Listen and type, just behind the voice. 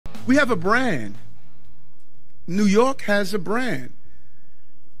We have a brand. New York has a brand.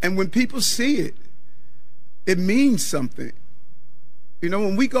 And when people see it, it means something. You know,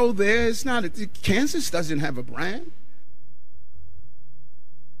 when we go there, it's not, Kansas doesn't have a brand.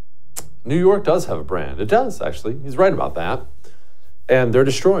 New York does have a brand. It does, actually. He's right about that. And they're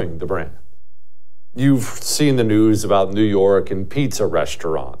destroying the brand. You've seen the news about New York and pizza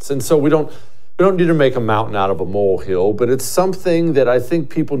restaurants. And so we don't need to make a mountain out of a molehill, but it's something that I think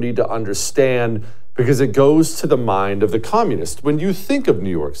people need to understand because it goes to the mind of the communist. When you think of New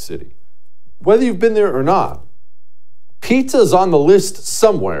York City, whether you've been there or not, pizza is on the list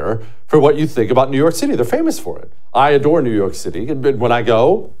somewhere for what you think about New York City. They're famous for it. I adore New York City. And when I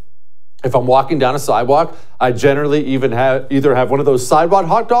go, if I'm walking down a sidewalk, I generally either have one of those sidewalk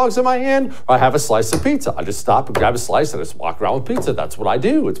hot dogs in my hand or I have a slice of pizza. I just stop and grab a slice and I just walk around with pizza. That's what I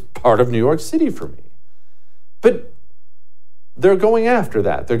do. It's part of New York City for me. But they're going after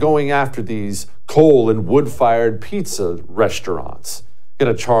that. They're going after these coal and wood-fired pizza restaurants.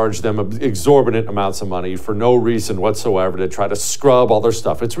 Going to charge them exorbitant amounts of money for no reason whatsoever to try to scrub all their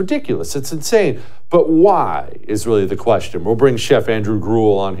stuff. It's ridiculous. It's insane. But why is really the question. We'll bring Chef Andrew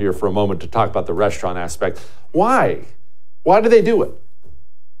Gruel on here for a moment to talk about the restaurant aspect. Why? Why do they do it?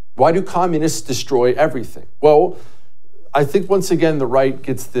 Why do communists destroy everything? Well, I think once again the right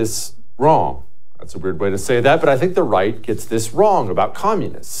gets this wrong. That's a weird way to say that, but I think the right gets this wrong about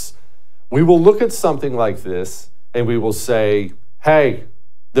communists. We will look at something like this and we will say, hey,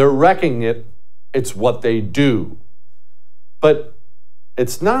 they're wrecking it. It's what they do. But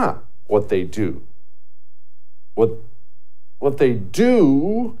it's not what they do. What they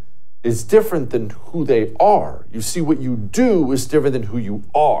do is different than who they are. You see, what you do is different than who you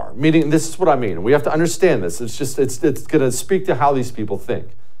are. Meaning, this is what I mean. We have to understand this. It's going to speak to how these people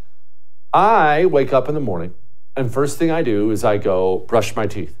think. I wake up in the morning, and first thing I do is I go brush my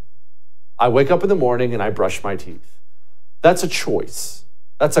teeth. I wake up in the morning and I brush my teeth. That's a choice.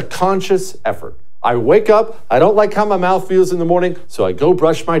 That's a conscious effort. I wake up, I don't like how my mouth feels in the morning, so I go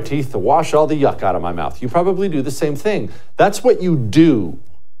brush my teeth to wash all the yuck out of my mouth. You probably do the same thing. That's what you do.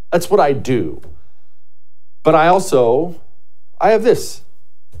 That's what I do. But I have this.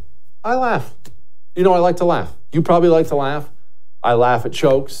 I laugh. You know, I like to laugh. You probably like to laugh. I laugh at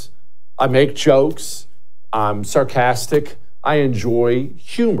jokes. I make jokes. I'm sarcastic. I enjoy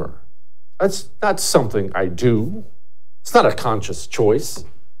humor. That's not something I do. It's not a conscious choice.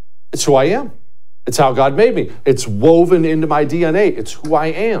 It's who I am. It's how God made me. It's woven into my DNA. It's who I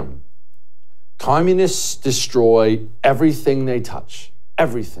am. Communists destroy everything they touch.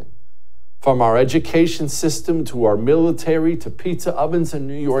 Everything. From our education system to our military to pizza ovens in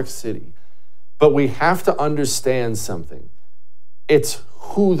New York City. But we have to understand something. It's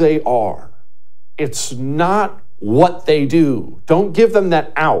who they are. It's not what they do. Don't give them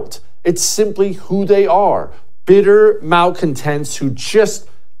that out. It's simply who they are. Bitter malcontents who just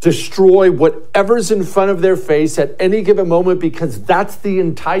destroy whatever's in front of their face at any given moment because that's the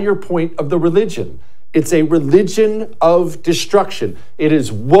entire point of the religion. It's a religion of destruction. It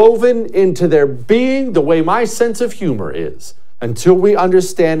is woven into their being the way my sense of humor is. Until we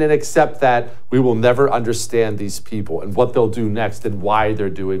understand and accept that, we will never understand these people and what they'll do next and why they're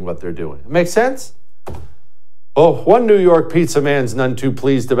doing what they're doing. Make sense? Oh, one New York pizza man's none too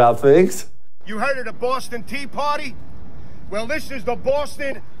pleased about things. You heard of the Boston Tea Party? Well, this is the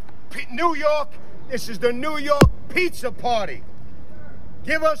New York, this is the New York Pizza Party.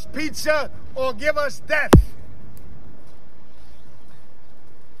 Give us pizza or give us death.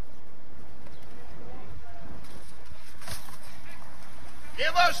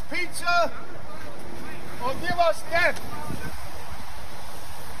 Give us pizza or give us death.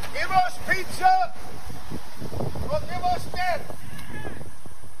 Give us pizza or give us death.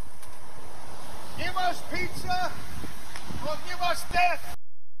 Give us pizza or give us death.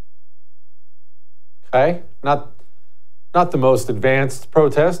 Okay, not the most advanced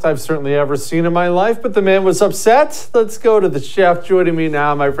protest I've certainly ever seen in my life, but the man was upset. Let's go to the chef. Joining me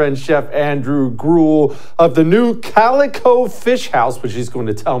now, my friend Chef Andrew Gruel of the new Calico Fish House, which he's going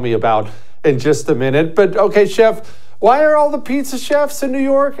to tell me about in just a minute. But okay, Chef, why are all the pizza chefs in New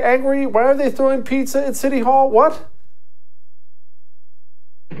York angry? Why are they throwing pizza at City Hall? What?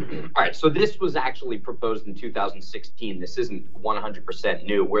 All right, so this was actually proposed in 2016. This isn't 100%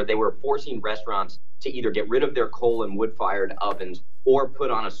 new, where they were forcing restaurants to either get rid of their coal and wood-fired ovens or put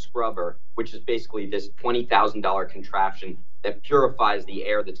on a scrubber, which is basically this $20,000 contraption that purifies the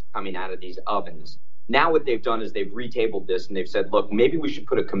air that's coming out of these ovens. Now what they've done is they've retabled this and they've said, look, maybe we should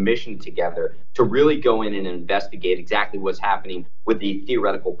put a commission together to really go in and investigate exactly what's happening with the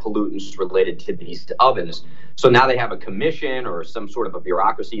theoretical pollutants related to these ovens. So now they have a commission or some sort of a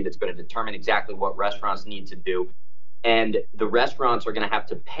bureaucracy that's going to determine exactly what restaurants need to do. And the restaurants are going to have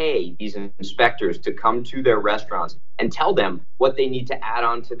to pay these inspectors to come to their restaurants and tell them what they need to add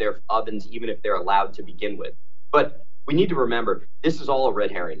on to their ovens, even if they're allowed to begin with. But we need to remember, this is all a red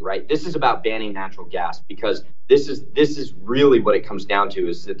herring, right? This is about banning natural gas, because this is really what it comes down to,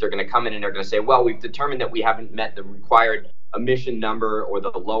 is that they're going to come in and they're going to say, well, we've determined that we haven't met the required emission number or the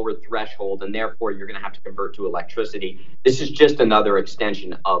lower threshold, and therefore you're going to have to convert to electricity. This is just another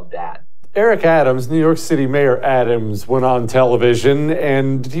extension of that. Eric Adams, New York City Mayor Adams, went on television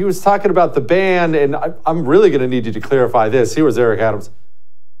and he was talking about the ban, and I'm really going to need you to clarify this. Here was Eric Adams.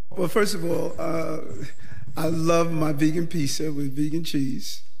 Well, first of all, I love my vegan pizza with vegan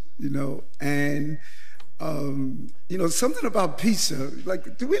cheese, and, something about pizza.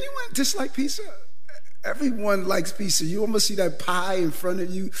 Like, do anyone dislike pizza? Everyone likes pizza. You almost see that pie in front of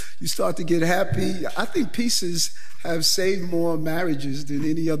you, you start to get happy. I think pizzas have saved more marriages than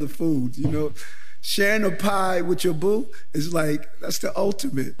any other food. Sharing a pie with your boo is that's the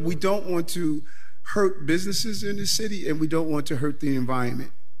ultimate. We don't want to hurt businesses in the city, and we don't want to hurt the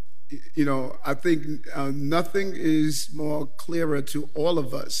environment. I think nothing is more clearer to all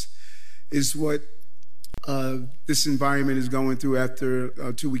of us is what this environment is going through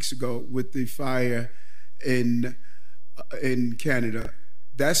after 2 weeks ago with the fire in Canada.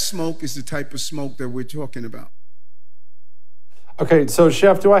 That smoke is the type of smoke that we're talking about. Okay, so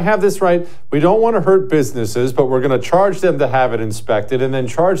Chef, do I have this right? We don't want to hurt businesses, but we're going to charge them to have it inspected and then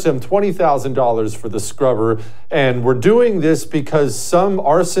charge them $20,000 for the scrubber. And we're doing this because some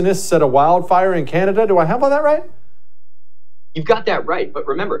arsonist set a wildfire in Canada. Do I have all that right? You've got that right. But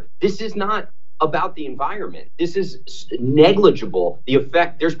remember, this is not about the environment. This is negligible. The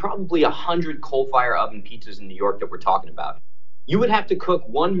effect, there's probably 100 coal-fire oven pizzas in New York that we're talking about. You would have to cook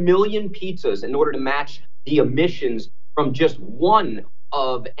 1 million pizzas in order to match the emissions from just one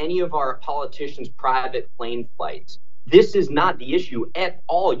of any of our politicians' private plane flights. This is not the issue at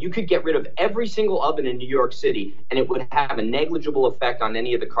all. You could get rid of every single oven in New York City, and it would have a negligible effect on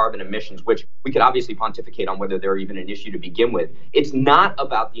any of the carbon emissions, which we could obviously pontificate on whether they're even an issue to begin with. It's not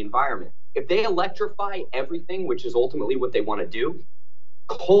about the environment. If they electrify everything, which is ultimately what they want to do,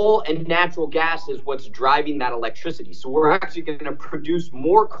 coal and natural gas is what's driving that electricity. So we're actually going to produce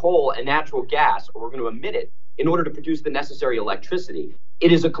more coal and natural gas, or we're going to emit it, in order to produce the necessary electricity.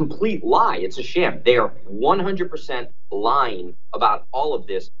 It is a complete lie. It's a sham. They are 100% lying about all of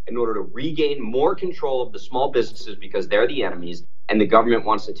this in order to regain more control of the small businesses because they're the enemies, and the government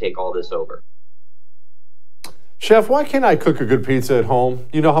wants to take all this over. Chef, why can't I cook a good pizza at home?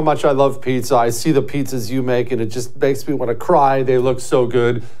 You know how much I love pizza. I see the pizzas you make, and it just makes me want to cry. They look so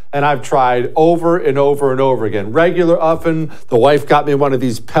good. And I've tried over and over and over again. Regular oven. The wife got me one of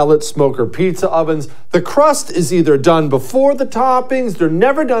these pellet smoker pizza ovens. The crust is either done before the toppings, they're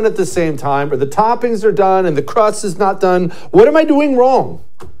never done at the same time, or the toppings are done and the crust is not done. What am I doing wrong?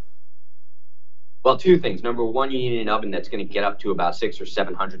 Well, two things. Number one, you need an oven that's going to get up to about 600 or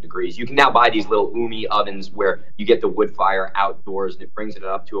 700 degrees. You can now buy these little Umi ovens where you get the wood fire outdoors and it brings it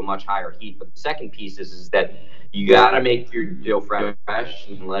up to a much higher heat. But the second piece is that you got to make your dough fresh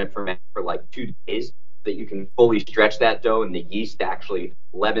and let it ferment for like 2 days so that you can fully stretch that dough, and the yeast actually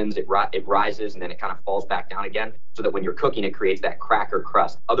leavens, it rises, and then it kind of falls back down again, so that when you're cooking, it creates that cracker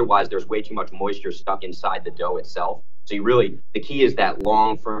crust. Otherwise, there's way too much moisture stuck inside the dough itself. So the key is that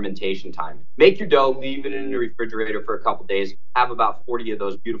long fermentation time. Make your dough, leave it in the refrigerator for a couple days, have about 40 of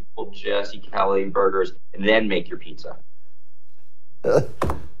those beautiful Jesse Kelly burgers, and then make your pizza.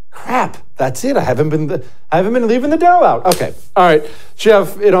 Crap, that's it. I haven't been leaving the dough out. Okay, all right.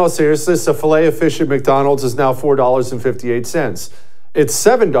 Jeff, in all seriousness, a filet of fish at McDonald's is now $4.58. It's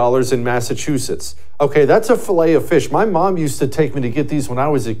 $7 in Massachusetts. Okay, that's a filet of fish. My mom used to take me to get these when I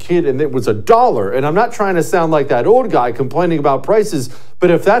was a kid, and it was $1. And I'm not trying to sound like that old guy complaining about prices, but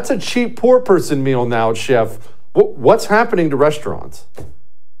if that's a cheap poor person meal now, Chef, what's happening to restaurants?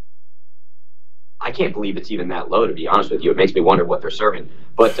 I can't believe it's even that low, to be honest with you. It makes me wonder what they're serving.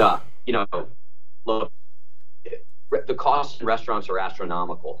 But, look, the costs in restaurants are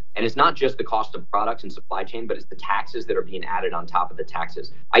astronomical. And it's not just the cost of products and supply chain, but it's the taxes that are being added on top of the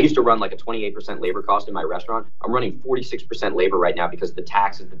taxes. I used to run like a 28% labor cost in my restaurant. I'm running 46% labor right now because of the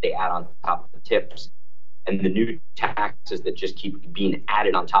taxes that they add on top of the tips. and the new taxes that just keep being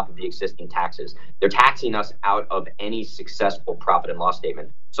added on top of the existing taxes. They're taxing us out of any successful profit and loss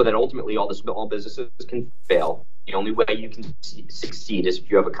statement so that ultimately all the small businesses can fail. The only way you can succeed is if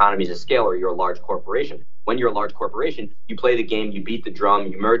you have economies of scale or you're a large corporation. When you're a large corporation, you play the game, you beat the drum,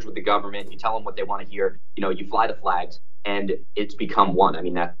 you merge with the government, you tell them what they want to hear, you fly the flags, and it's become one. I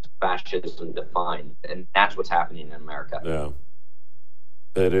mean, that's fascism defined, and that's what's happening in America. Yeah,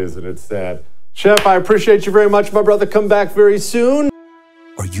 it is, and it's sad. Chef, I appreciate you very much, my brother. Come back very soon.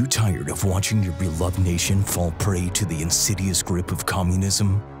 Are you tired of watching your beloved nation fall prey to the insidious grip of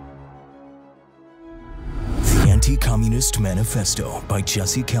communism? The Anti-Communist Manifesto by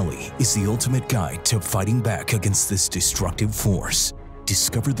Jesse Kelly is the ultimate guide to fighting back against this destructive force.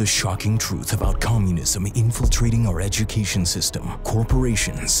 Discover the shocking truth about communism infiltrating our education system,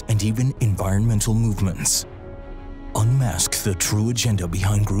 corporations, and even environmental movements. Unmask the true agenda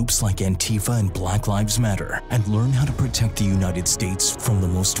behind groups like Antifa and Black Lives Matter and learn how to protect the United States from the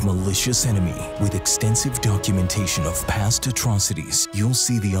most malicious enemy. With extensive documentation of past atrocities, you'll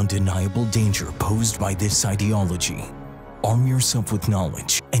see the undeniable danger posed by this ideology. Arm yourself with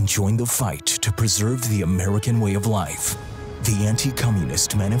knowledge and join the fight to preserve the American way of life. The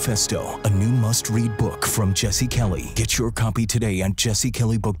Anti-Communist Manifesto, a new must-read book from Jesse Kelly. Get your copy today at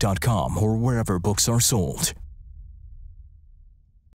jessekellybook.com or wherever books are sold.